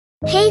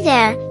Hey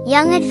there,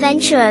 young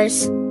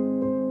adventurers!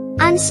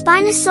 I'm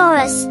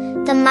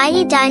Spinosaurus, the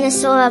mighty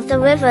dinosaur of the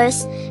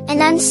rivers,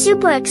 and I'm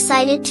super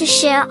excited to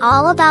share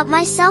all about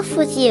myself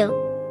with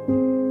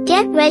you.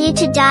 Get ready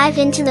to dive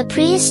into the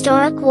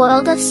prehistoric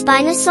world of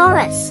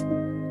Spinosaurus.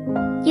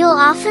 You'll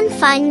often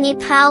find me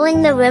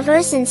prowling the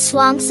rivers and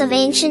swamps of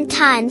ancient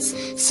times,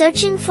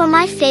 searching for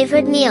my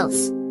favorite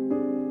meals.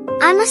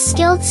 I'm a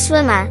skilled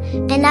swimmer,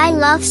 and I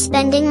love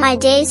spending my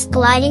days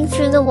gliding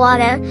through the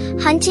water,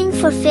 hunting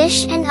for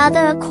fish and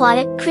other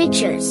aquatic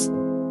creatures.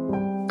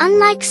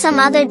 Unlike some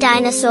other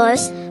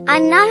dinosaurs,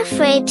 I'm not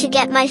afraid to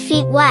get my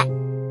feet wet.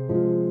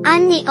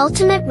 I'm the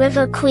ultimate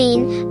river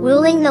queen,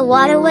 ruling the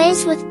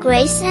waterways with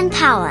grace and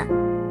power.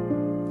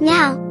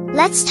 Now,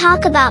 let's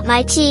talk about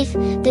my teeth,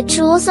 the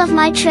tools of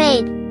my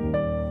trade.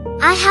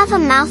 I have a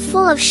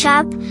mouthful of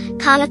sharp,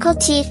 conical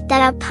teeth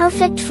that are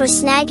perfect for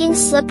snagging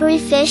slippery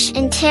fish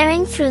and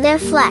tearing through their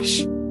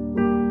flesh.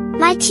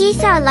 My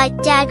teeth are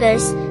like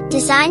daggers,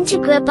 designed to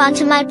grip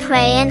onto my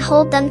prey and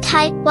hold them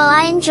tight while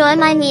I enjoy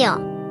my meal.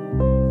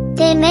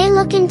 They may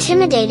look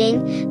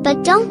intimidating,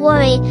 but don't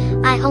worry,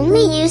 I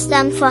only use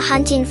them for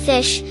hunting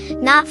fish,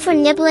 not for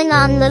nibbling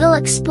on little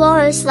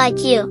explorers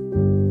like you.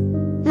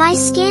 My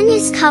skin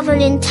is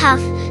covered in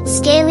tough,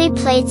 scaly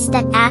plates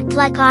that act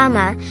like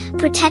armor,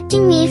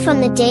 protecting me from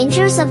the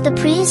dangers of the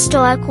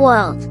prehistoric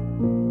world.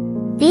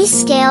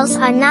 These scales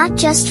are not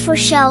just for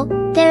show,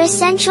 they're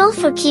essential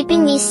for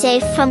keeping me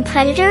safe from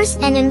predators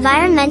and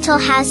environmental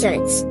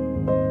hazards.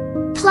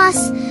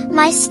 Plus,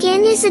 my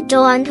skin is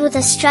adorned with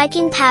a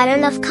striking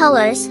pattern of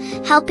colors,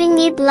 helping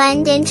me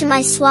blend into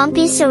my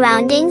swampy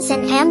surroundings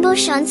and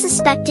ambush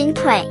unsuspecting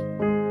prey.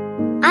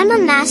 I'm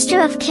a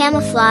master of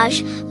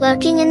camouflage,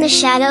 lurking in the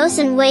shadows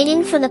and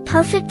waiting for the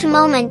perfect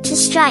moment to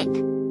strike.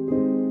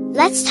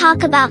 Let's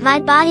talk about my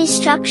body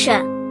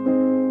structure.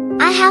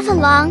 I have a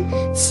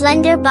long,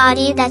 slender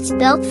body that's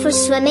built for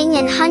swimming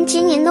and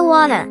hunting in the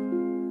water.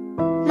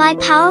 My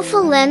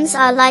powerful limbs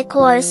are like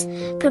oars,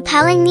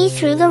 propelling me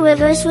through the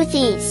rivers with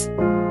ease.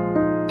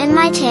 And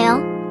my tail?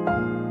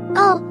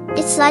 Oh,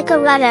 it's like a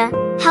rudder,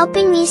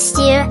 helping me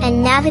steer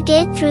and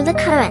navigate through the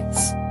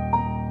currents.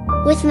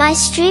 With my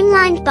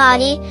streamlined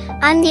body,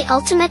 I'm the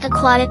ultimate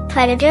aquatic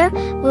predator,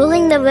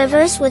 ruling the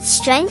rivers with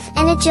strength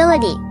and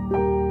agility.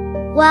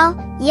 Well,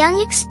 young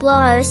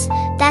explorers,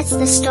 that's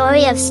the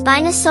story of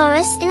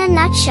Spinosaurus in a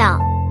nutshell.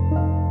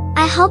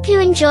 I hope you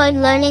enjoyed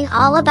learning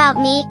all about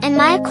me and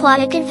my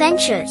aquatic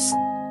adventures.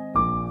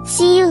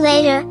 See you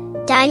later,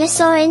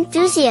 dinosaur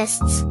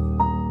enthusiasts!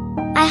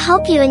 I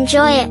hope you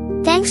enjoy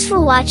it. Thanks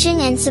for watching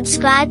and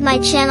subscribe my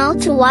channel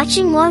to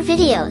watching more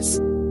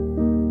videos.